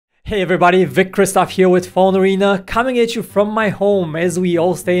Hey everybody, Vic Christoph here with PhoneArena, coming at you from my home as we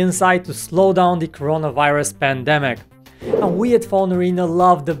all stay inside to slow down the coronavirus pandemic. And we at PhoneArena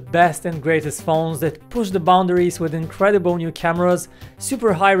love the best and greatest phones that push the boundaries with incredible new cameras,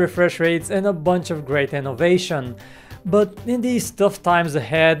 super high refresh rates and a bunch of great innovation. But in these tough times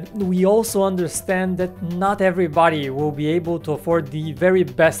ahead, we also understand that not everybody will be able to afford the very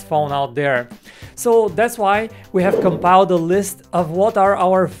best phone out there. So that's why we have compiled a list of what are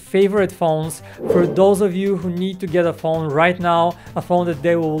our favorite phones for those of you who need to get a phone right now, a phone that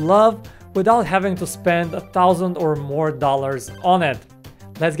they will love without having to spend $1,000 or more on it.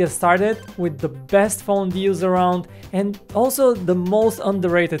 Let's get started with the best phone deals around and also the most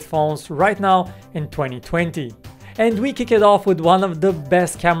underrated phones right now in 2020. And we kick it off with one of the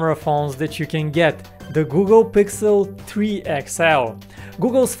best camera phones that you can get, the Google Pixel 3 XL.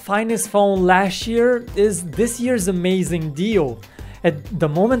 Google's finest phone last year is this year's amazing deal. At the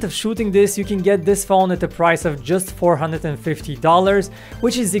moment of shooting this, you can get this phone at a price of just $450,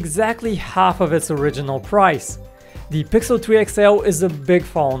 which is exactly half of its original price. The Pixel 3 XL is a big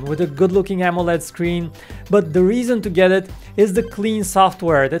phone with a good-looking AMOLED screen, but the reason to get it is the clean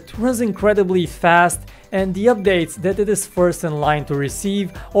software that runs incredibly fast and the updates that it is first in line to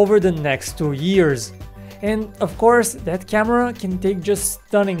receive over the next 2 years. And of course, that camera can take just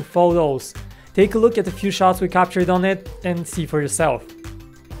stunning photos. Take a look at a few shots we captured on it and see for yourself.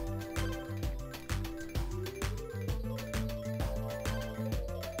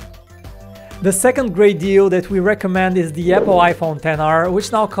 The second great deal that we recommend is the Apple iPhone XR,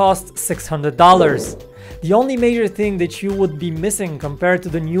 which now costs $600. The only major thing that you would be missing compared to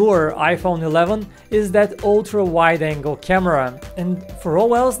the newer iPhone 11 is that ultra wide angle camera, and for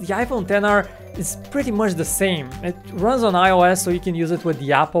all else the iPhone XR is pretty much the same. It runs on iOS, so you can use it with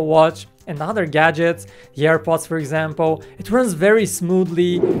the Apple Watch and other gadgets, the AirPods for example. It runs very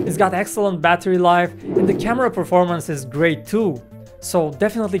smoothly, it's got excellent battery life, and the camera performance is great too, so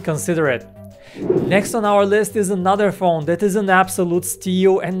definitely consider it. Next on our list is another phone that is an absolute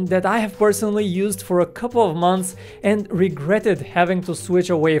steal and that I have personally used for a couple of months and regretted having to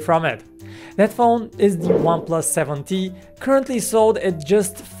switch away from it. That phone is the OnePlus 7T, currently sold at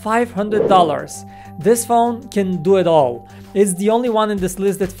just $500. This phone can do it all. It's the only one in this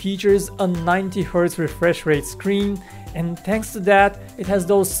list that features a 90Hz refresh rate screen, and thanks to that, it has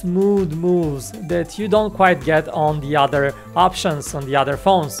those smooth moves that you don't quite get on the other options, on the other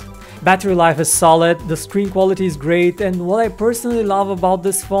phones. Battery life is solid, the screen quality is great, and what I personally love about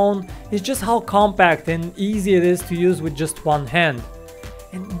this phone is just how compact and easy it is to use with just one hand.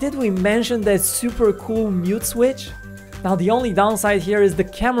 And did we mention that super cool mute switch? Now the only downside here is the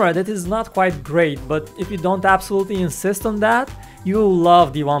camera that is not quite great, but if you don't absolutely insist on that, you'll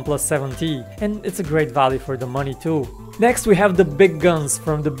love the OnePlus 7T, and it's a great value for the money too. Next we have the big guns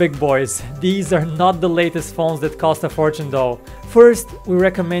from the big boys. These are not the latest phones that cost a fortune though. First, we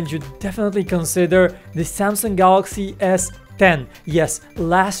recommend you definitely consider the Samsung Galaxy S10. Yes,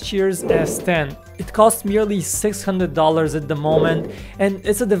 last year's S10. It costs merely $600 at the moment, and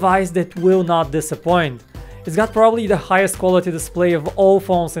it's a device that will not disappoint. It's got probably the highest quality display of all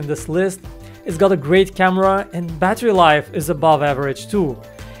phones in this list. It's got a great camera and battery life is above average too.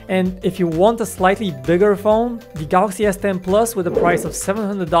 And if you want a slightly bigger phone, the Galaxy S10 Plus with a price of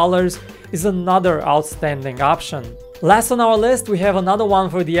 $700 is another outstanding option. Last on our list, we have another one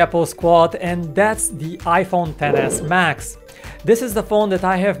for the Apple squad, and that's the iPhone XS Max. This is the phone that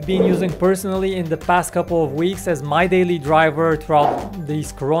I have been using personally in the past couple of weeks as my daily driver throughout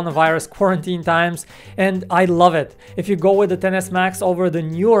these coronavirus quarantine times, and I love it. If you go with the XS Max over the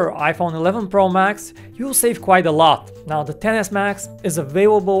newer iPhone 11 Pro Max, you'll save quite a lot. Now the XS Max is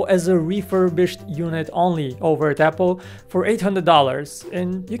available as a refurbished unit only over at Apple for $800,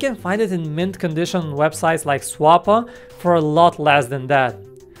 and you can find it in mint condition websites like Swappa for a lot less than that.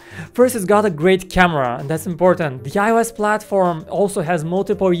 First, it's got a great camera, and that's important. The iOS platform also has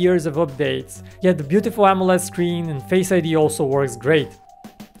multiple years of updates, yet the beautiful AMOLED screen and Face ID also works great.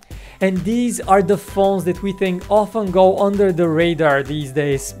 And these are the phones that we think often go under the radar these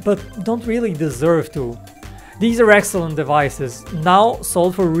days, but don't really deserve to. These are excellent devices, now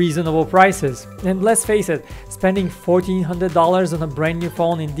sold for reasonable prices. And let's face it, spending $1,400 on a brand new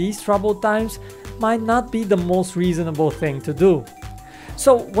phone in these troubled times might not be the most reasonable thing to do.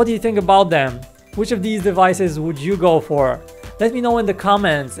 So what do you think about them? Which of these devices would you go for? Let me know in the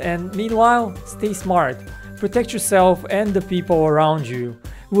comments, and meanwhile, stay smart, protect yourself and the people around you.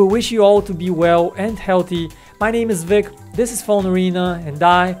 We wish you all to be well and healthy. My name is Vic, this is PhoneArena, and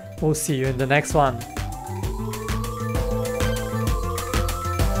I will see you in the next one.